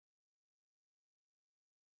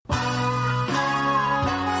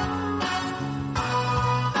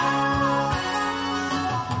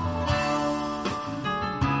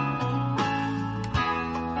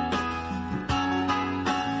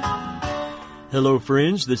Hello,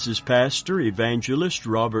 friends. This is Pastor Evangelist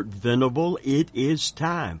Robert Venable. It is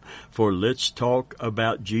time for Let's Talk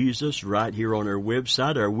About Jesus right here on our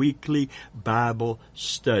website, our weekly Bible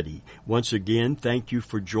study. Once again, thank you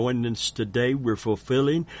for joining us today. We're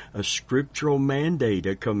fulfilling a scriptural mandate,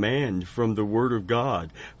 a command from the Word of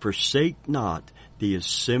God. Forsake not the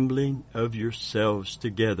assembling of yourselves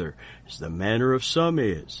together, as the manner of some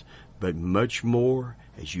is, but much more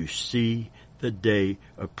as you see the day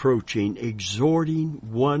approaching, exhorting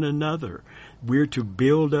one another. We're to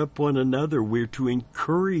build up one another. We're to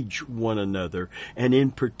encourage one another. And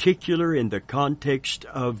in particular, in the context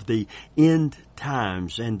of the end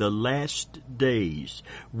times and the last days,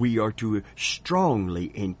 we are to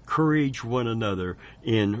strongly encourage one another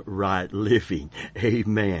in right living.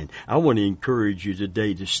 Amen. I want to encourage you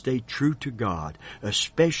today to stay true to God,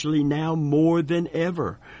 especially now more than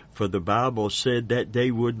ever. For the Bible said that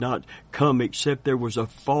day would not come except there was a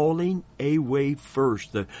falling away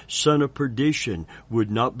first. The son of perdition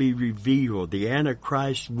would not be revealed. The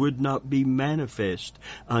Antichrist would not be manifest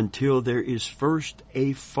until there is first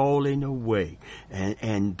a falling away.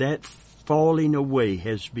 And that falling away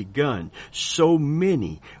has begun. So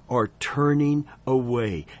many are turning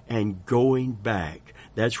away and going back.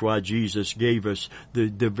 That's why Jesus gave us the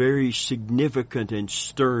very significant and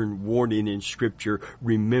stern warning in Scripture.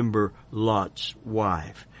 Remember Lot's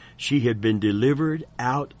wife. She had been delivered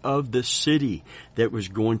out of the city that was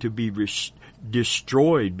going to be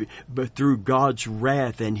destroyed, but through God's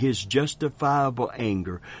wrath and His justifiable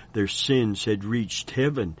anger, their sins had reached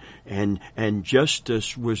heaven, and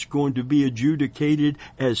justice was going to be adjudicated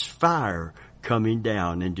as fire coming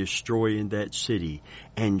down and destroying that city.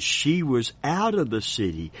 And she was out of the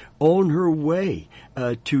city on her way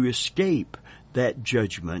to escape that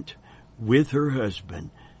judgment with her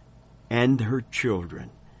husband and her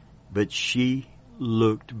children. But she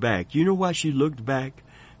looked back. You know why she looked back?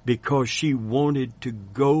 Because she wanted to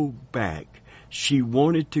go back. She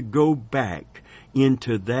wanted to go back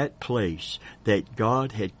into that place that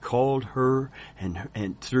God had called her,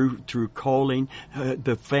 and through calling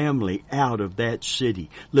the family out of that city.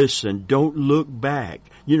 Listen, don't look back.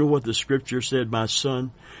 You know what the Scripture said, my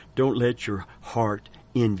son? Don't let your heart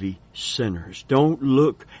envy sinners. Don't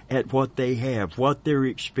look at what they have, what they're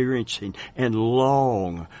experiencing, and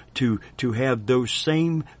long to have those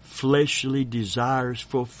same fleshly desires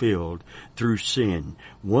fulfilled through sin.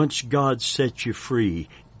 Once God sets you free,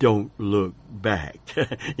 don't look back.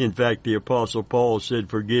 In fact, the Apostle Paul said,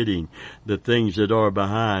 forgetting the things that are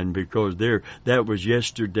behind, because that was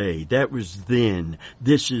yesterday, that was then,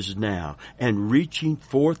 this is now, and reaching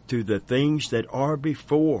forth to the things that are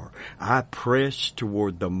before. I press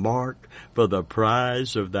toward the mark for the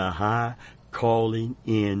prize of the high calling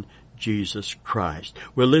in Jesus Christ.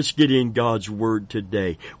 Well, let's get in God's Word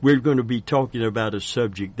today. We're going to be talking about a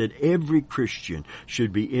subject that every Christian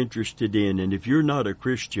should be interested in. And if you're not a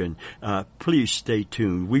Christian, please stay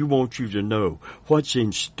tuned. We want you to know what's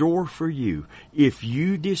in store for you if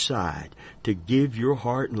you decide to give your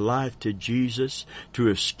heart and life to Jesus, to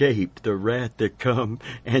escape the wrath to come,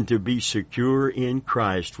 and to be secure in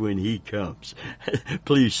Christ when He comes.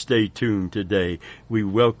 Please stay tuned today. We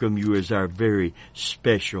welcome you as our very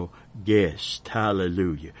special guest.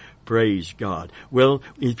 Hallelujah. Praise God. Well,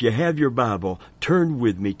 if you have your Bible, turn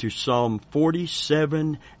with me to Psalm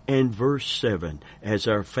 47 and verse 7 as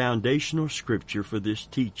our foundational scripture for this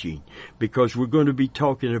teaching, because we're going to be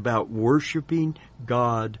talking about worshiping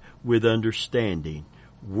God with understanding.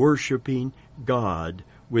 Worshiping God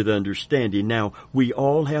with understanding. Now, we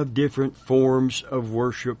all have different forms of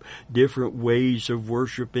worship, different ways of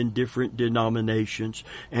worship in different denominations,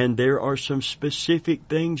 and there are some specific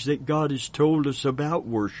things that God has told us about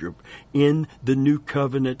worship in the New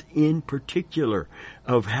Covenant in particular,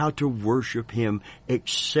 of how to worship Him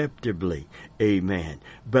acceptably. Amen.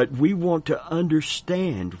 But we want to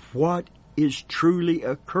understand what is truly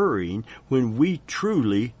occurring when we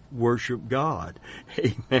truly worship God.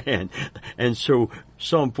 Amen. And so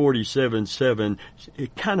Psalm 47:7,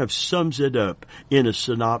 it kind of sums it up in a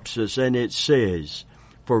synopsis, and it says,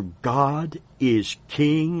 "For God is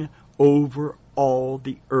King over all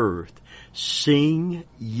the earth. Sing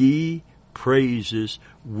ye praises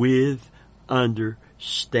with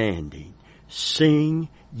understanding." Sing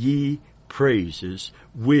ye praises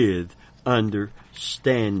with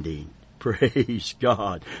understanding. Praise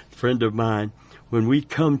God. Friend of mine, when we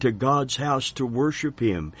come to God's house to worship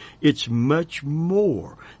Him, it's much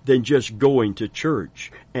more than just going to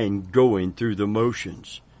church and going through the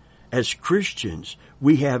motions. As Christians,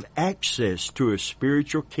 we have access to a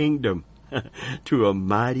spiritual kingdom, to a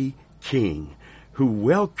mighty King who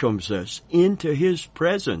welcomes us into His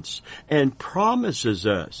presence and promises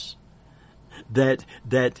us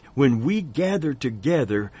that when we gather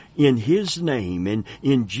together in His name and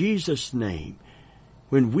in Jesus' name,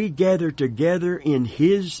 when we gather together in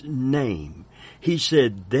His name, He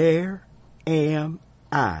said, "There am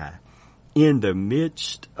I in the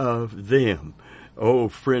midst of them." Oh,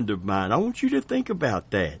 friend of mine, I want you to think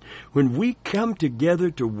about that. When we come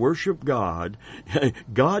together to worship God,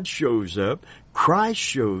 God shows up, Christ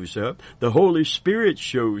shows up, the Holy Spirit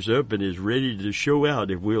shows up and is ready to show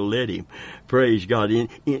out if we'll let Him. Praise God.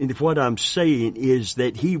 And what I'm saying is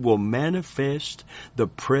that He will manifest the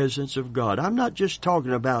presence of God. I'm not just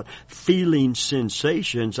talking about feeling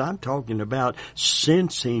sensations. I'm talking about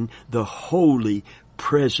sensing the holy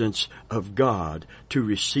presence of God to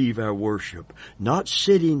receive our worship. Not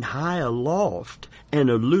sitting high aloft and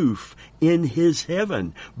aloof in His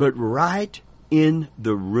heaven, but right in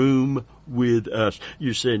the room with us.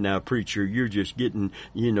 You say, "Now, preacher, you're just getting,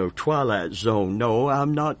 Twilight Zone." No,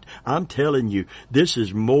 I'm not. I'm telling you, this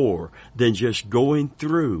is more than just going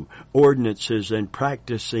through ordinances and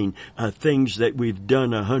practicing things that we've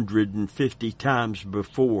done 150 times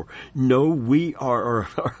before. No, we are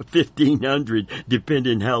 1,500,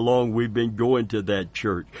 depending how long we've been going to that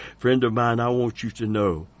church. Friend of mine, I want you to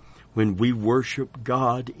know, when we worship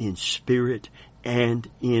God in spirit and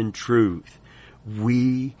in truth,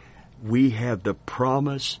 we have the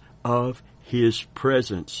promise of His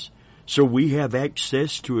presence. So we have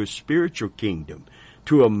access to a spiritual kingdom,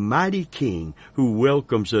 to a mighty King who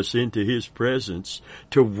welcomes us into His presence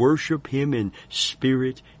to worship Him in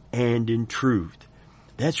spirit and in truth.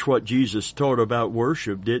 That's what Jesus taught about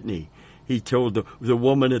worship, didn't He? He told the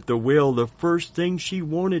woman at the well the first thing she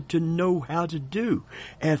wanted to know how to do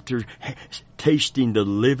after tasting the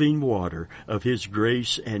living water of His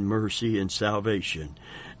grace and mercy and salvation.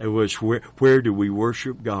 It was, where do we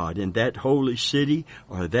worship God? In that holy city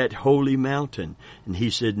or that holy mountain? And He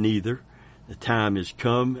said, neither. The time has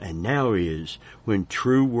come, and now is, when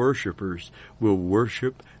true worshipers will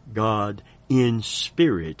worship God in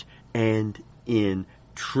spirit and in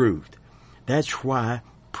truth. That's why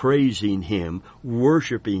praising Him,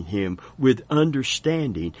 worshiping Him with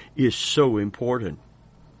understanding is so important.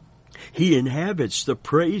 He inhabits the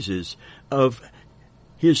praises of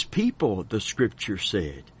His people, the Scripture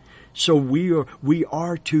said. So we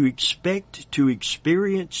are to expect to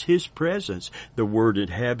experience His presence. The word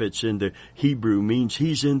inhabits in the Hebrew means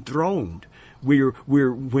He's enthroned.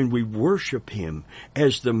 When we worship Him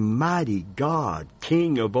as the mighty God,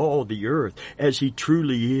 King of all the earth, as He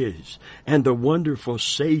truly is, and the wonderful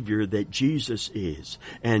Savior that Jesus is,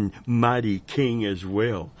 and mighty King as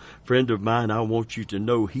well. Friend of mine, I want you to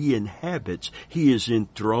know He inhabits, He is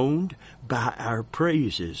enthroned by our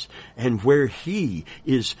praises. And where He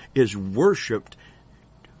is worshiped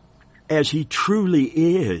as He truly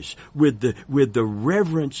is, with the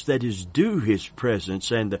reverence that is due His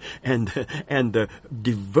presence and the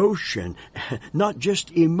devotion, not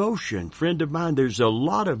just emotion. Friend of mine, there's a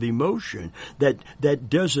lot of emotion that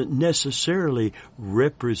doesn't necessarily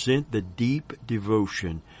represent the deep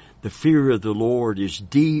devotion. The fear of the Lord is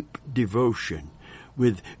deep devotion,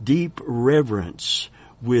 with deep reverence,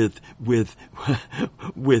 with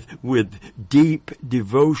deep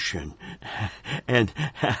devotion, and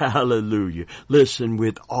hallelujah, listen,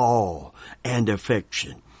 with awe and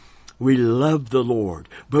affection. We love the Lord,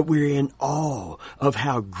 but we're in awe of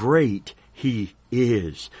how great He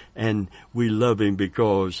is, and we love Him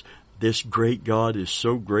because this great God is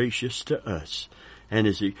so gracious to us, and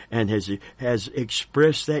has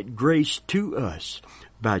expressed that grace to us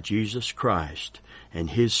by Jesus Christ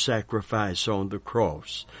and His sacrifice on the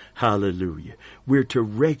cross. Hallelujah. We're to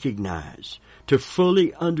recognize, to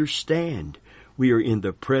fully understand, we are in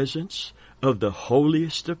the presence of the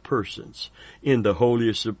holiest of persons, in the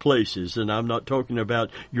holiest of places. And I'm not talking about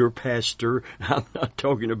your pastor. I'm not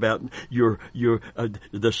talking about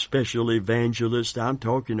the special evangelist. I'm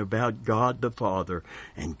talking about God the Father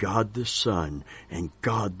and God the Son and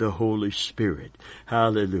God the Holy Spirit.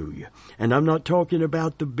 Hallelujah. And I'm not talking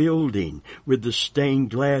about the building with the stained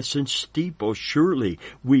glass and steeple. Surely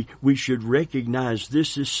we should recognize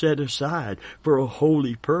this is set aside for a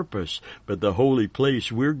holy purpose. But the holy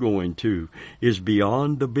place we're going to is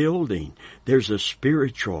beyond the building. There's a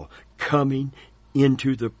spiritual coming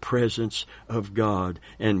into the presence of God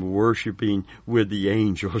and worshiping with the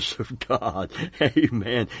angels of God.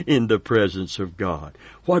 Amen. In the presence of God.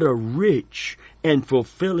 What a rich and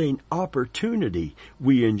fulfilling opportunity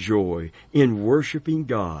we enjoy in worshiping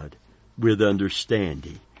God with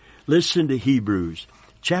understanding. Listen to Hebrews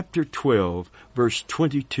chapter 12, verse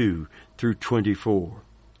 22 through 24.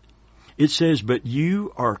 It says, but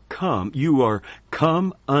you are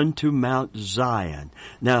come unto Mount Zion.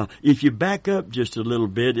 Now, if you back up just a little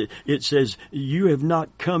bit, it says, you have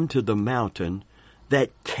not come to the mountain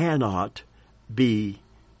that cannot be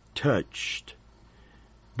touched,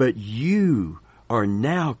 but you are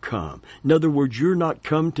now come. In other words, you're not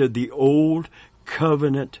come to the old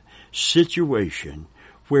covenant situation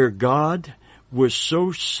where God was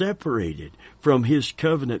so separated from His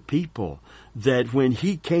covenant people that when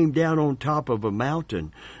He came down on top of a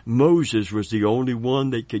mountain, Moses was the only one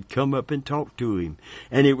that could come up and talk to Him.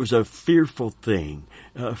 And it was a fearful thing.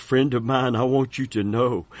 A friend of mine, I want you to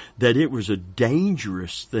know that it was a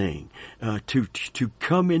dangerous thing to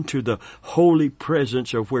come into the holy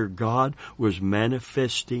presence of where God was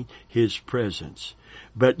manifesting His presence.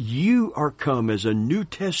 But you are come as a New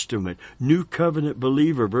Testament, New Covenant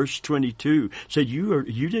believer. Verse 22 said you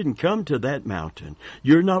didn't come to that mountain.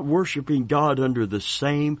 You're not worshiping God under the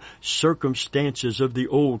same circumstances of the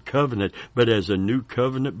Old Covenant, but as a New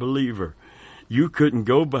Covenant believer. You couldn't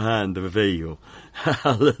go behind the veil.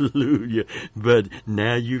 Hallelujah. But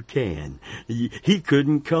now you can. He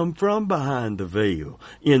couldn't come from behind the veil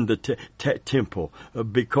in the temple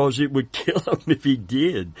because it would kill him if he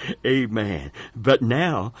did. Amen. But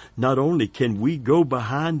now, not only can we go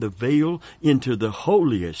behind the veil into the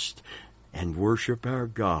holiest and worship our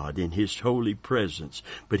God in His holy presence,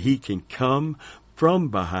 but He can come from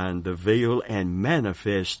behind the veil and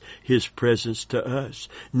manifest His presence to us.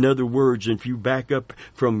 In other words, if you back up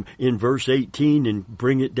from in verse 18 and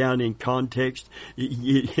bring it down in context,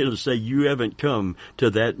 it'll say you haven't come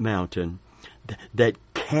to that mountain that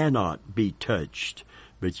cannot be touched,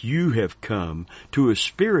 but you have come to a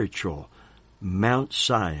spiritual Mount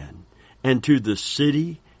Zion and to the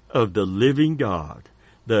city of the living God,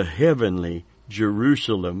 the heavenly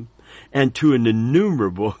Jerusalem, and to an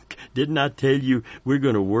innumerable, didn't I tell you we're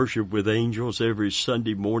going to worship with angels every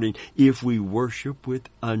Sunday morning if we worship with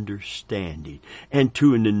understanding, and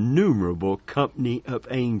to an innumerable company of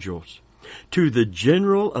angels, to the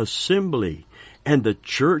general assembly and the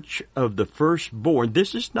church of the firstborn.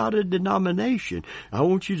 This is not a denomination. I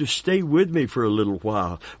want you to stay with me for a little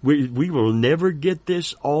while. We will never get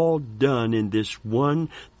this all done in this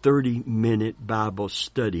 30-minute Bible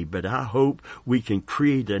study, but I hope we can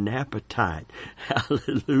create an appetite.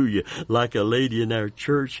 Hallelujah. Like a lady in our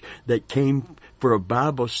church that came for a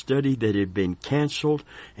Bible study that had been canceled,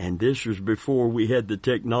 and this was before we had the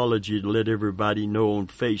technology to let everybody know on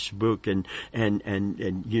Facebook and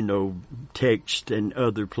text and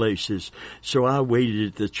other places. So I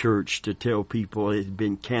waited at the church to tell people it had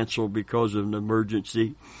been canceled because of an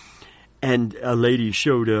emergency. And a lady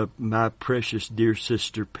showed up, my precious dear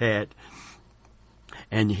sister Pat,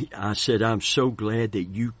 and I said, I'm so glad that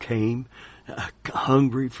you came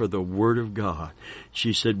hungry for the Word of God.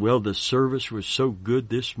 She said, well, the service was so good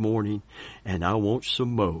this morning, and I want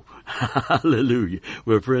some more. Hallelujah.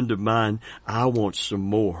 Well, a friend of mine, I want some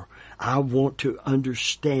more. I want to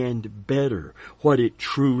understand better what it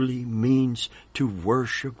truly means to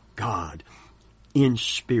worship God in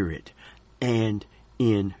spirit and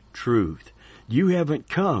in truth. You haven't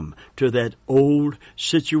come to that old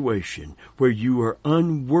situation where you are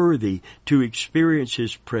unworthy to experience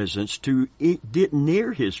His presence, to get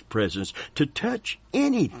near His presence, to touch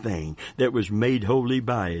anything that was made holy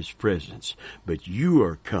by His presence. But you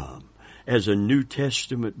are come as a New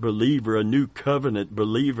Testament believer, a New Covenant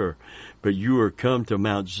believer, but you are come to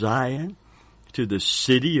Mount Zion, to the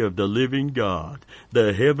city of the living God,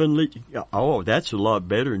 the heavenly. Oh, that's a lot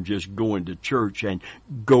better than just going to church and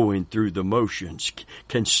going through the motions.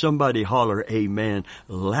 Can somebody holler amen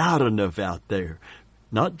loud enough out there?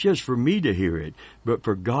 Not just for me to hear it, but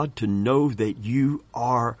for God to know that you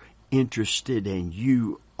are interested and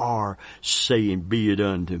you are saying, be it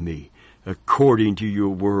unto me according to your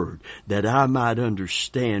word, that I might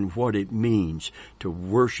understand what it means to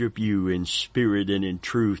worship you in spirit and in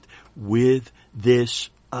truth with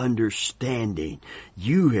this understanding.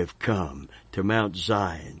 You have come to Mount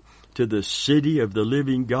Zion, to the city of the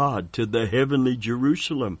living God, to the heavenly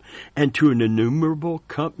Jerusalem, and to an innumerable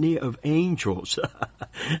company of angels.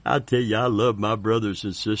 I tell you, I love my brothers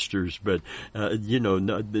and sisters, but,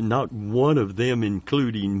 not one of them,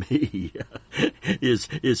 including me, is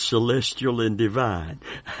celestial and divine.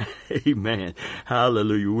 Amen.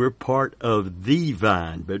 Hallelujah. We're part of the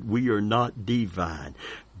vine, but we are not divine.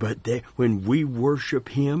 But when we worship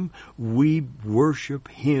Him with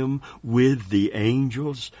the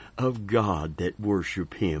angels of God that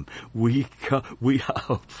worship Him. We are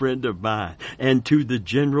a friend of mine. And to the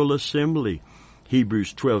general assembly,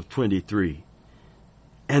 Hebrews 12:23.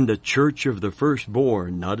 And the church of the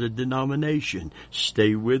firstborn, not a denomination.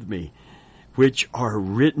 Stay with me. which are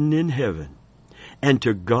written in heaven, and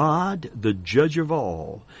to God, the judge of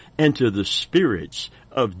all, and to the spirits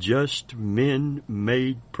of just men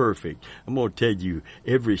made perfect. I'm going to tell you,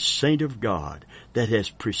 every saint of God that has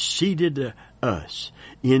preceded us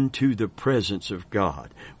into the presence of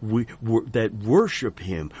God, that worship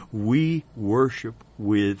Him, we worship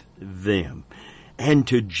with them. And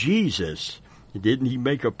to Jesus, didn't He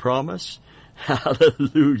make a promise?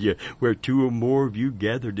 Hallelujah. Where two or more of you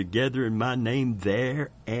gather together in my name,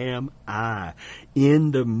 there am I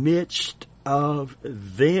in the midst of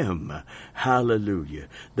them. Hallelujah.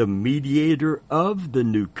 The mediator of the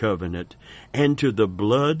new covenant, and to the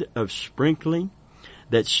blood of sprinkling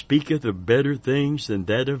that speaketh of better things than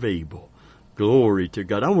that of Abel. Glory to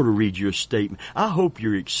God. I want to read you a statement. I hope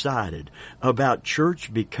you're excited about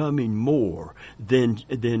church becoming more than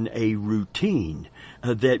a routine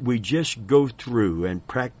that we just go through and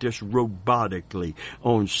practice robotically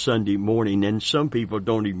on Sunday morning. And some people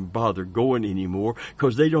don't even bother going anymore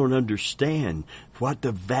because they don't understand what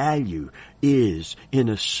the value is in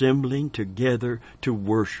assembling together to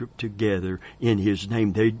worship together in His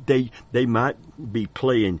name. They might be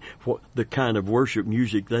playing the kind of worship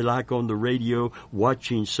music they like on the radio,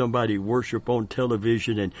 watching somebody worship on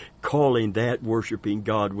television and calling that worshiping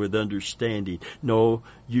God with understanding. No,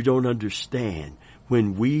 you don't understand.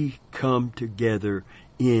 When we come together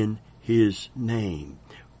in His name,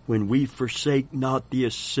 when we forsake not the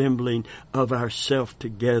assembling of ourselves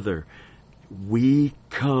together, we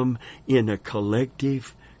come in a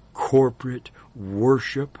collective, corporate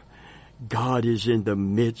worship. God is in the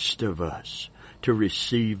midst of us to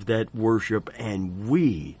receive that worship, and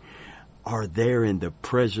we are there in the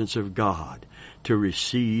presence of God to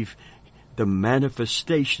receive the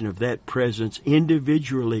manifestation of that presence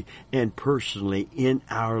individually and personally in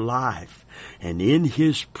our life. And in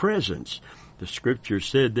His presence, the Scripture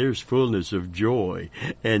said there's fullness of joy,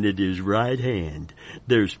 and at His right hand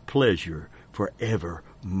there's pleasure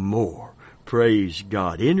forevermore. Praise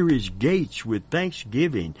God. Enter His gates with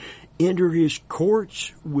thanksgiving. Enter His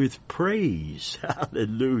courts with praise.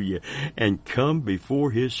 Hallelujah. And come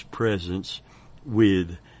before His presence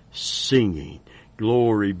with singing.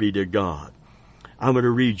 Glory be to God. I'm going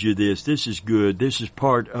to read you this. This is good. This is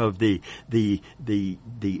part of the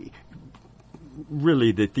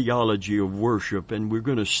theology of worship, and we're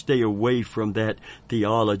going to stay away from that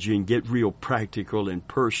theology and get real practical and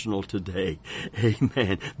personal today.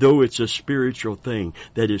 Amen. Though it's a spiritual thing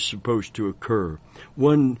that is supposed to occur.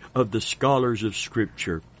 One of the scholars of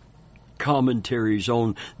Scripture, commentaries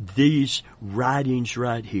on these writings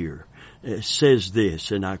right here, says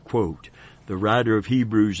this, and I quote, the writer of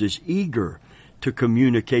Hebrews is eager to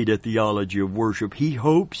communicate a theology of worship. He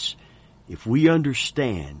hopes if we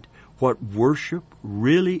understand what worship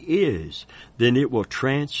really is, then it will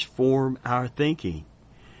transform our thinking.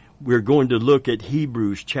 We're going to look at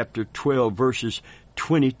Hebrews chapter 12, verses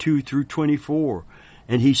 22 through 24.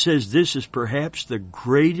 And he says this is perhaps the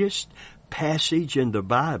greatest passage in the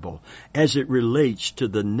Bible as it relates to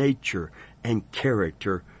the nature and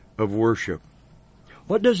character of worship.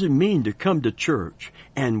 What does it mean to come to church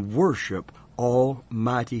and worship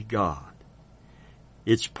Almighty God?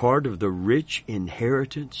 It's part of the rich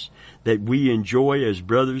inheritance that we enjoy as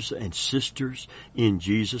brothers and sisters in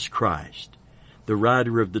Jesus Christ. The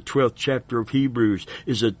writer of the 12th chapter of Hebrews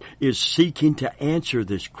is seeking to answer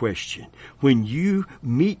this question. When you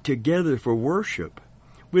meet together for worship,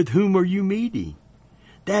 with whom are you meeting?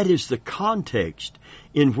 That is the context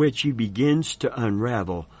in which he begins to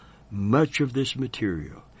unravel much of this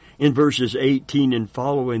material. In verses 18 and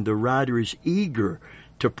following, the writer is eager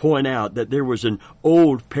to point out that there was an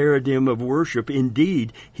old paradigm of worship.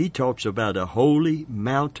 Indeed, he talks about a holy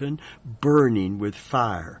mountain burning with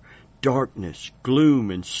fire, darkness, gloom,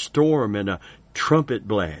 and storm, and a trumpet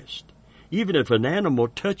blast. Even if an animal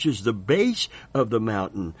touches the base of the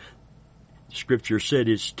mountain, Scripture said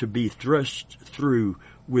it's to be thrust through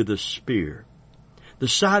with a spear. The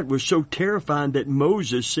sight was so terrifying that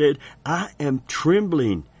Moses said, I am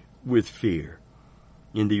trembling with fear.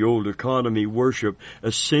 In the old economy, worship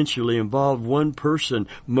essentially involved one person,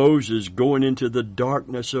 Moses, going into the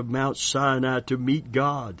darkness of Mount Sinai to meet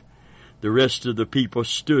God. The rest of the people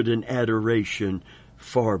stood in adoration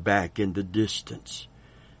far back in the distance.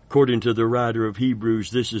 According to the writer of Hebrews,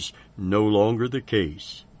 this is no longer the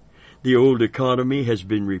case. The old economy has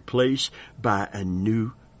been replaced by a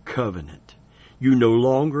new covenant. You no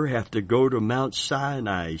longer have to go to Mount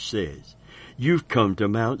Sinai, he says. You've come to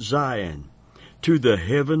Mount Zion, to the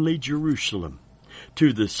heavenly Jerusalem,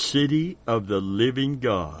 to the city of the living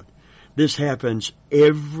God. This happens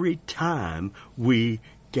every time we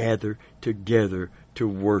gather together to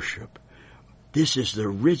worship. This is the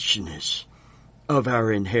richness of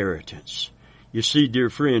our inheritance. You see, dear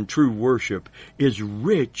friend, true worship is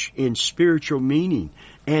rich in spiritual meaning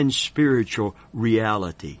and spiritual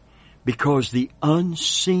reality because the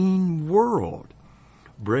unseen world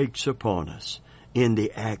breaks upon us in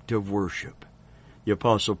the act of worship. The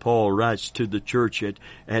Apostle Paul writes to the church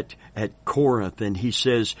at Corinth, and he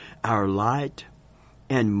says, our light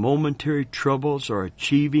and momentary troubles are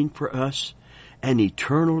achieving for us an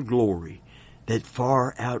eternal glory that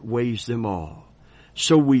far outweighs them all.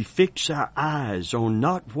 So we fix our eyes on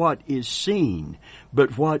not what is seen,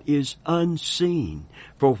 but what is unseen.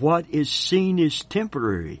 For what is seen is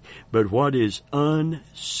temporary, but what is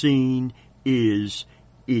unseen is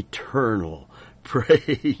eternal.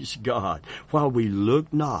 Praise God. While we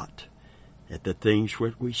look not at the things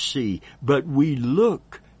that we see, but we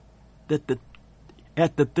look at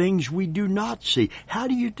the things we do not see. How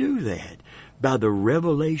do you do that? By the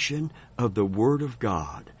revelation of the Word of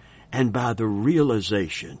God and by the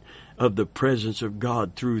realization of the presence of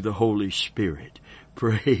God through the Holy Spirit.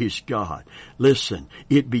 Praise God. Listen,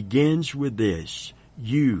 it begins with this.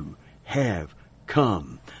 You have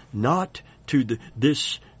come not to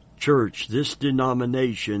this church, this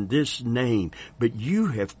denomination, this name, but you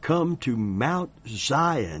have come to Mount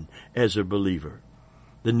Zion as a believer.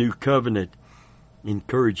 The new covenant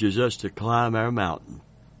encourages us to climb our mountain,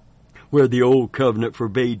 where the old covenant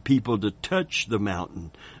forbade people to touch the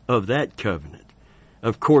mountain of that covenant.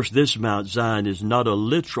 Of course, this Mount Zion is not a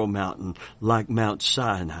literal mountain like Mount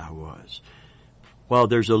Sinai was. While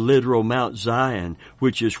there's a literal Mount Zion,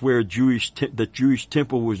 which is where the Jewish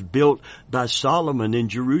temple was built by Solomon in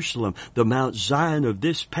Jerusalem, the Mount Zion of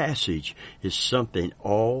this passage is something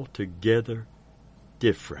altogether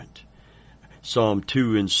different. Psalm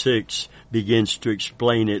 2 and 6 begins to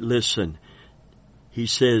explain it. Listen, he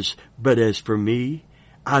says, but as for me,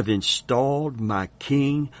 I've installed my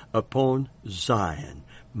king upon Zion,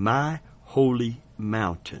 my holy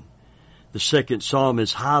mountain. The second psalm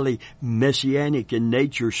is highly messianic in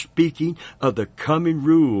nature, speaking of the coming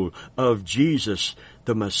rule of Jesus,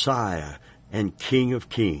 the Messiah and King of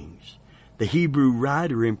Kings. The Hebrew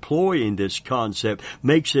writer employing this concept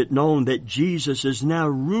makes it known that Jesus is now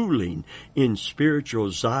ruling in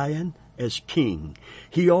spiritual Zion as king.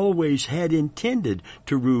 He always had intended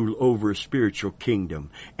to rule over a spiritual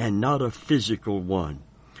kingdom and not a physical one.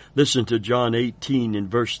 Listen to John 18 and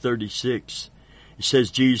verse 36. It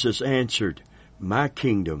says, Jesus answered, my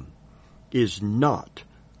kingdom is not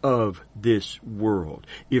of this world.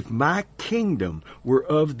 If my kingdom were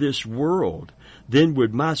of this world, then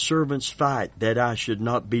would my servants fight that I should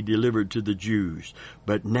not be delivered to the Jews.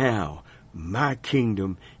 But now my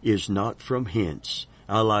kingdom is not from hence.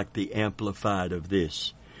 I like the amplified of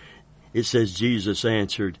this. It says, Jesus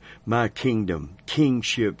answered, my kingdom,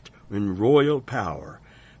 kingship, and royal power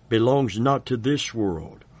belongs not to this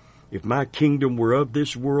world. If my kingdom were of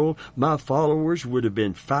this world, my followers would have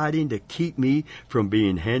been fighting to keep me from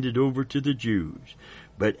being handed over to the Jews.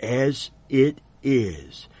 But as it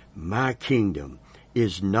is, my kingdom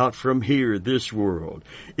is not from here, this world.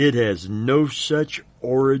 It has no such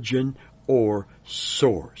origin or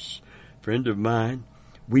source. Friend of mine,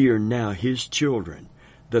 we are now His children,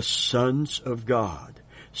 the sons of God,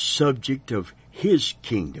 subject of His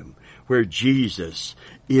kingdom, where Jesus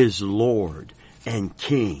is Lord and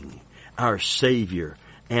King, our Savior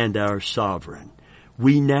and our Sovereign.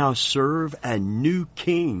 We now serve a new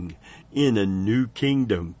King in a new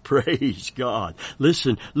kingdom. Praise God.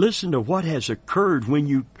 Listen to what has occurred when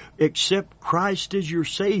you accept Christ as your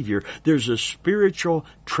Savior. There's a spiritual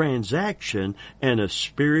transaction and a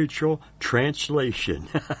spiritual translation.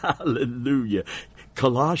 Hallelujah.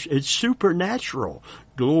 It's supernatural.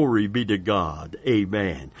 Glory be to God.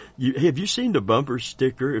 Amen. Have you seen the bumper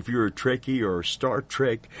sticker, if you're a Trekkie or a Star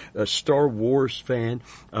Trek, a Star Wars fan,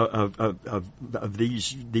 of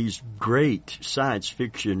these great science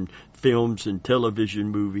fiction films and television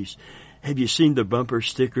movies? Have you seen the bumper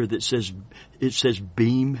sticker that says,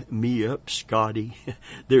 beam me up, Scotty?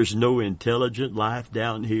 There's no intelligent life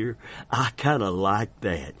down here. I kind of like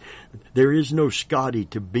that. There is no Scotty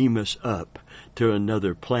to beam us up to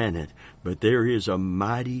another planet, but there is a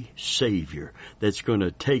mighty Savior that's going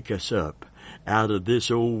to take us up out of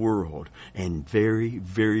this old world, and very,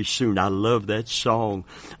 very soon. I love that song.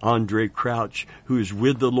 Andre Crouch, who is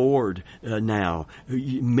with the Lord now,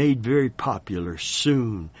 made very popular.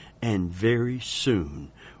 Soon and very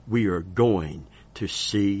soon we are going to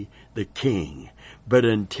see the King. But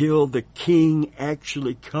until the King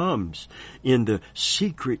actually comes in the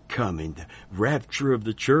secret coming, the rapture of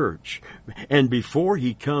the church, and before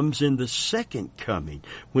he comes in the second coming,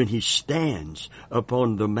 when he stands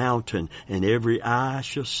upon the mountain and every eye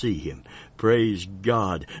shall see him. Praise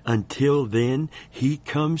God. Until then, he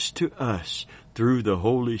comes to us through the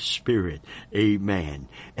Holy Spirit. Amen.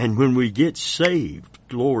 And when we get saved,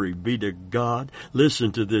 glory be to God,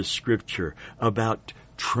 listen to this scripture about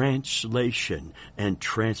translation and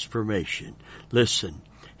transformation. Listen,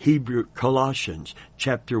 Colossians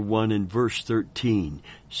chapter 1 and verse 13,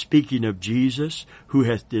 speaking of Jesus, who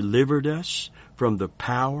hath delivered us from the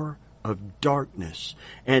power of darkness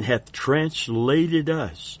and hath translated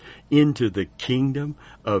us into the kingdom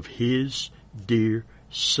of his dear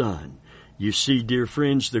Son. You see, dear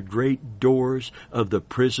friends, the great doors of the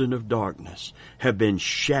prison of darkness have been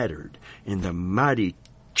shattered, and the mighty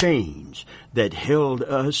chains that held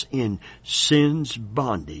us in sin's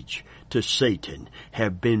bondage to Satan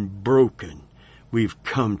have been broken. We've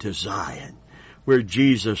come to Zion, where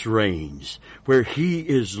Jesus reigns, where he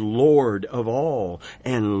is Lord of all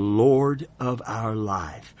and Lord of our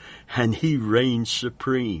life, and he reigns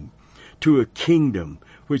supreme to a kingdom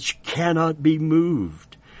which cannot be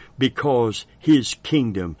moved, because his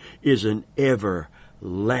kingdom is an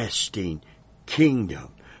everlasting kingdom.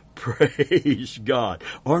 Praise God.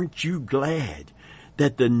 Aren't you glad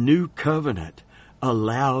that the new covenant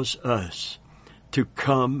allows us to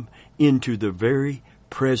come into the very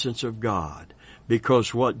presence of God?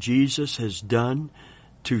 Because what Jesus has done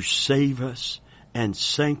to save us and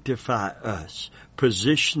sanctify us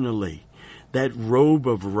positionally, that robe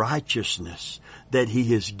of righteousness that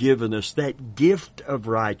he has given us, that gift of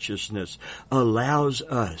righteousness, allows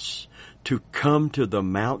us to come to the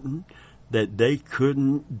mountain that they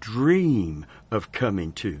couldn't dream of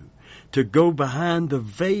coming to go behind the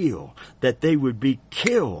veil that they would be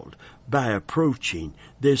killed by approaching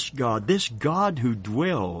this God who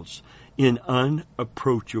dwells in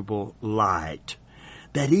unapproachable light.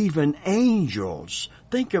 That even angels,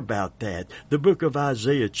 think about that. The book of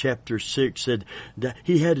Isaiah chapter 6 said that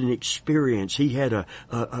he had an experience. He had a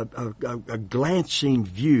glancing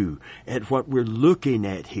view at what we're looking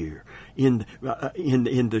at here in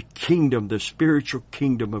the kingdom, the spiritual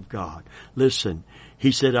kingdom of God. Listen,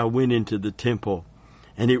 he said, I went into the temple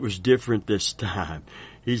and it was different this time.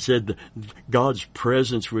 He said God's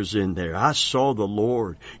presence was in there. I saw the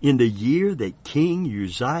Lord. In the year that King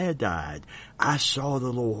Uzziah died, I saw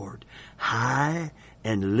the Lord high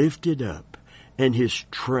and lifted up, and his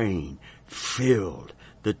train filled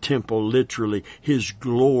the temple. Literally, his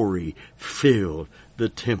glory filled the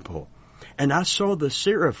temple. And I saw the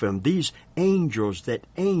seraphim, these angels that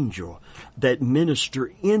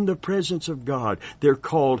minister in the presence of God. They're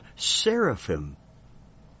called seraphim.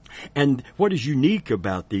 And what is unique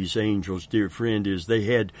about these angels, dear friend, is they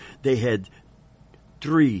had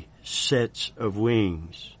 3 sets of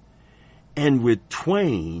wings. And with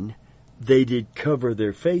twain they did cover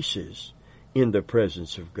their faces in the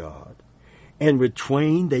presence of God. And with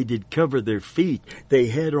twain they did cover their feet. They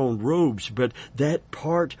had on robes, but that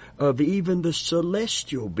part of even the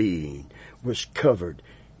celestial being was covered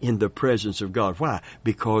in the presence of God. Why?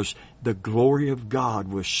 Because the glory of God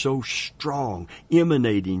was so strong,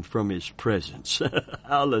 emanating from his presence.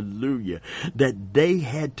 Hallelujah. That they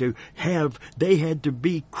had to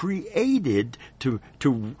be created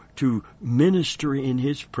to minister in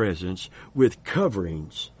his presence with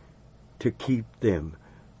coverings to keep them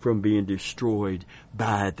from being destroyed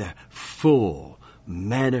by the full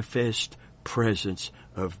manifest presence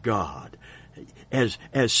of God. As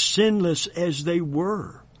sinless as they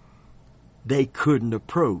were, they couldn't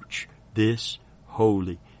approach this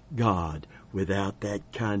holy God without that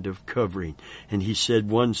kind of covering. And he said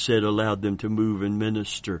one set allowed them to move and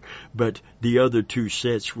minister, but the other 2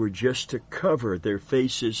 sets were just to cover their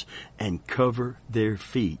faces and cover their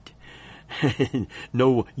feet.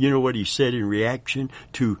 No, you know what he said in reaction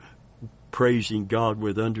to praising God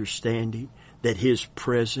with understanding? That his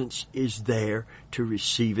presence is there to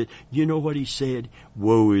receive it. You know what he said?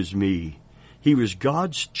 Woe is me. He was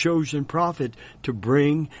God's chosen prophet to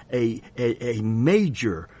bring a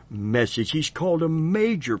major message. He's called a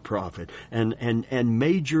major prophet, and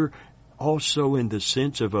major also in the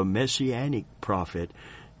sense of a messianic prophet,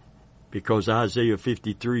 because Isaiah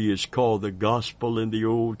 53 is called the gospel in the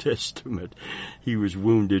Old Testament. He was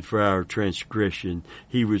wounded for our transgression.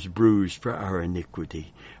 He was bruised for our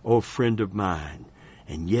iniquity. Oh, friend of mine,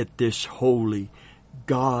 and yet this holy,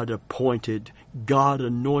 God-appointed,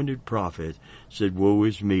 God-anointed prophet said, woe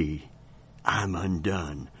is me, I'm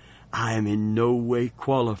undone. I am in no way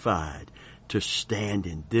qualified to stand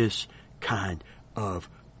in this kind of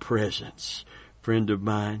presence. Friend of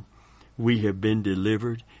mine, we have been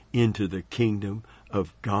delivered into the kingdom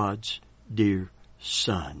of God's dear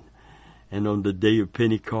Son. And on the day of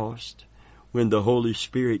Pentecost, when the Holy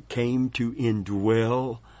Spirit came to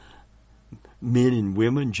indwell men and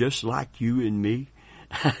women just like you and me,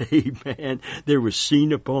 amen, there was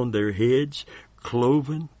seen upon their heads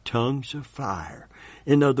cloven tongues of fire.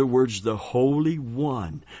 In other words, the Holy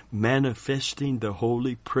One manifesting the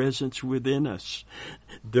holy presence within us.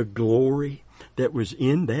 The glory that was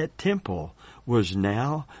in that temple was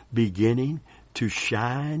now beginning to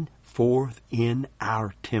shine forth in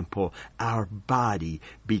our temple. Our body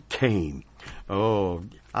became,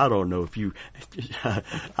 I don't know if you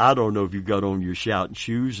got on your shouting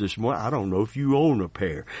shoes this morning. I don't know if you own a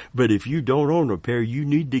pair. But if you don't own a pair, you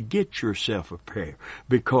need to get yourself a pair,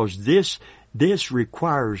 because this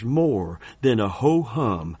requires more than a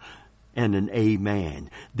ho-hum and an amen.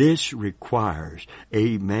 This requires,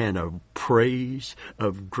 amen, of praise,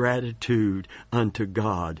 of gratitude unto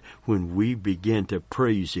God when we begin to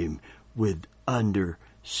praise Him with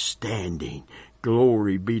understanding.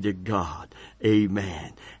 Glory be to God.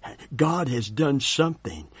 Amen. God has done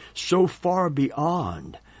something so far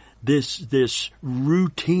beyond this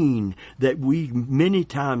routine that we many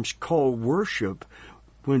times call worship.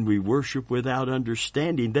 When we worship without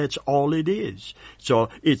understanding, that's all it is. So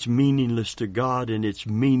it's meaningless to God and it's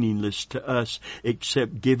meaningless to us,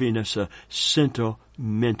 except giving us a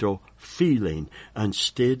sentimental feeling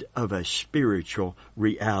instead of a spiritual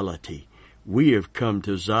reality. We have come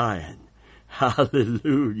to Zion.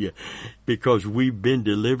 Hallelujah. Because we've been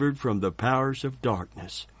delivered from the powers of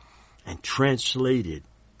darkness and translated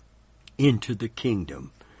into the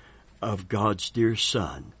kingdom of God's dear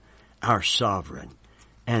Son, our sovereign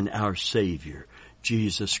and our Savior,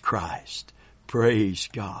 Jesus Christ. Praise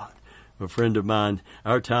God. A friend of mine,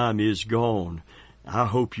 our time is gone. I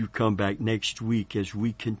hope you come back next week as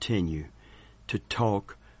we continue to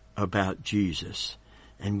talk about Jesus.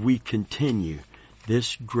 And we continue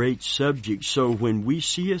this great subject. So when we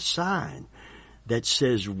see a sign that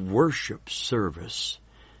says worship service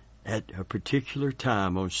at a particular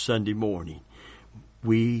time on Sunday morning,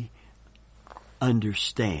 we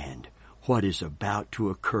understand what is about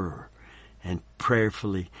to occur. And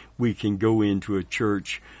prayerfully, we can go into a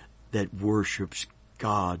church that worships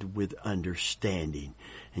God with understanding.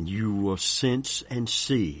 And you will sense and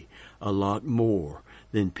see a lot more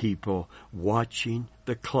than people watching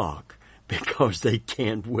the clock because they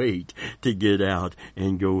can't wait to get out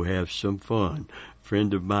and go have some fun.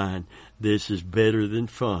 Friend of mine, this is better than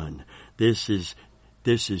fun. This is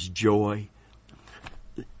joy.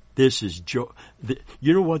 This is joy.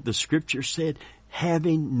 You know what the Scripture said?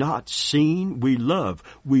 Having not seen, we love.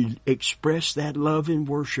 We express that love in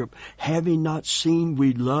worship. Having not seen,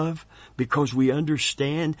 we love, because we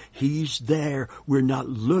understand He's there. We're not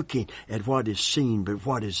looking at what is seen, but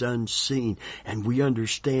what is unseen. And we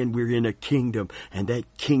understand we're in a kingdom, and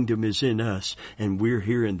that kingdom is in us. And we're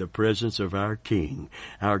here in the presence of our King,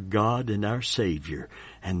 our God and our Savior,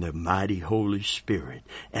 and the mighty Holy Spirit,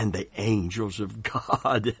 and the angels of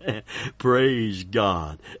God. Praise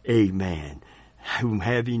God. Amen. Whom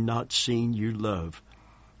having not seen you love,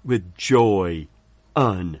 with joy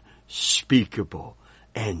unspeakable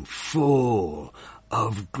and full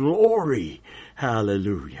of glory.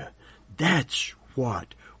 Hallelujah. That's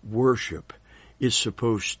what worship is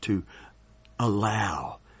supposed to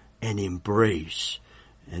allow and embrace.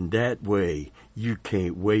 And that way, you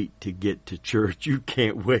can't wait to get to church. You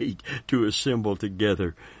can't wait to assemble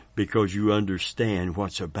together, because you understand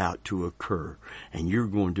what's about to occur. And you're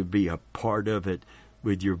going to be a part of it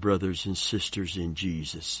with your brothers and sisters in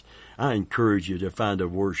Jesus. I encourage you to find a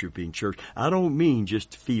worshiping church. I don't mean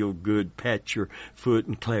just feel good, pat your foot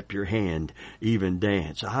and clap your hand, even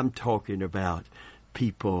dance. I'm talking about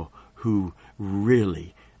people who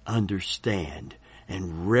really understand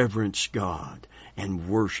and reverence God and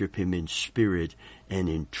worship Him in spirit and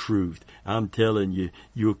in truth. I'm telling you,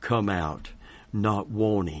 you'll come out not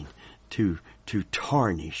wanting to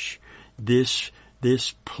tarnish this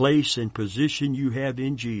place and position you have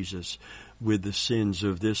in Jesus with the sins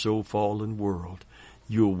of this old fallen world.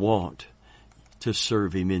 You'll want to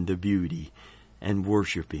serve Him in the beauty and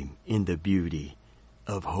worship Him in the beauty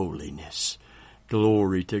of holiness.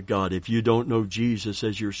 Glory to God. If you don't know Jesus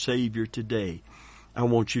as your Savior today, I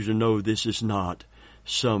want you to know this is not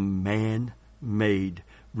some man-made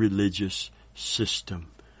religious system.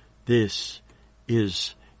 This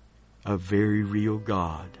is a very real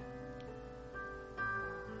God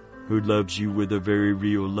who loves you with a very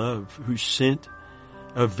real love, who sent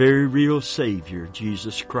a very real Savior,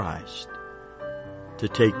 Jesus Christ, to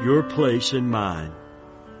take your place and mine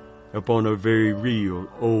upon a very real,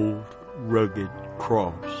 old, rugged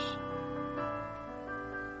cross.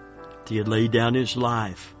 He laid down his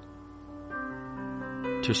life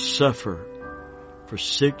to suffer for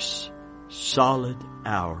 6 solid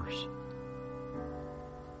hours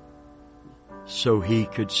so he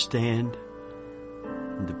could stand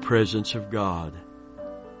in the presence of God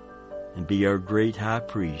and be our great high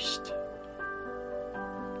priest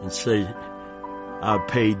and say, I've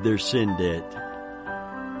paid their sin debt.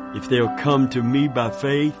 If they'll come to me by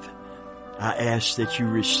faith, I ask that you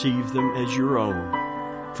receive them as your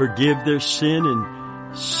own. Forgive their sin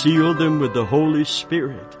and seal them with the Holy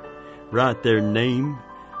Spirit. Write their name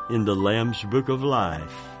in the Lamb's Book of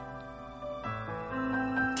Life.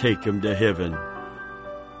 Take them to heaven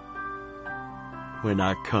when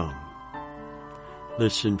I come.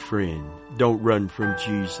 Listen, friend, don't run from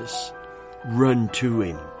Jesus. Run to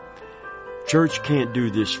Him. Church can't do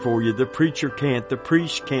this for you. The preacher can't. The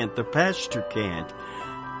priest can't. The pastor can't.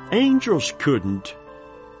 Angels couldn't,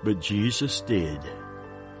 but Jesus did.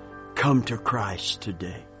 Come to Christ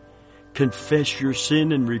today. Confess your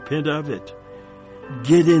sin and repent of it.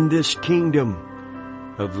 Get in this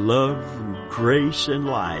kingdom of love and grace and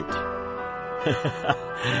light.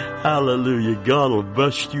 Hallelujah. God will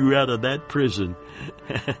bust you out of that prison.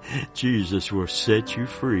 Jesus will set you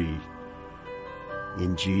free.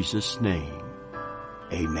 In Jesus' name,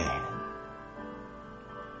 amen.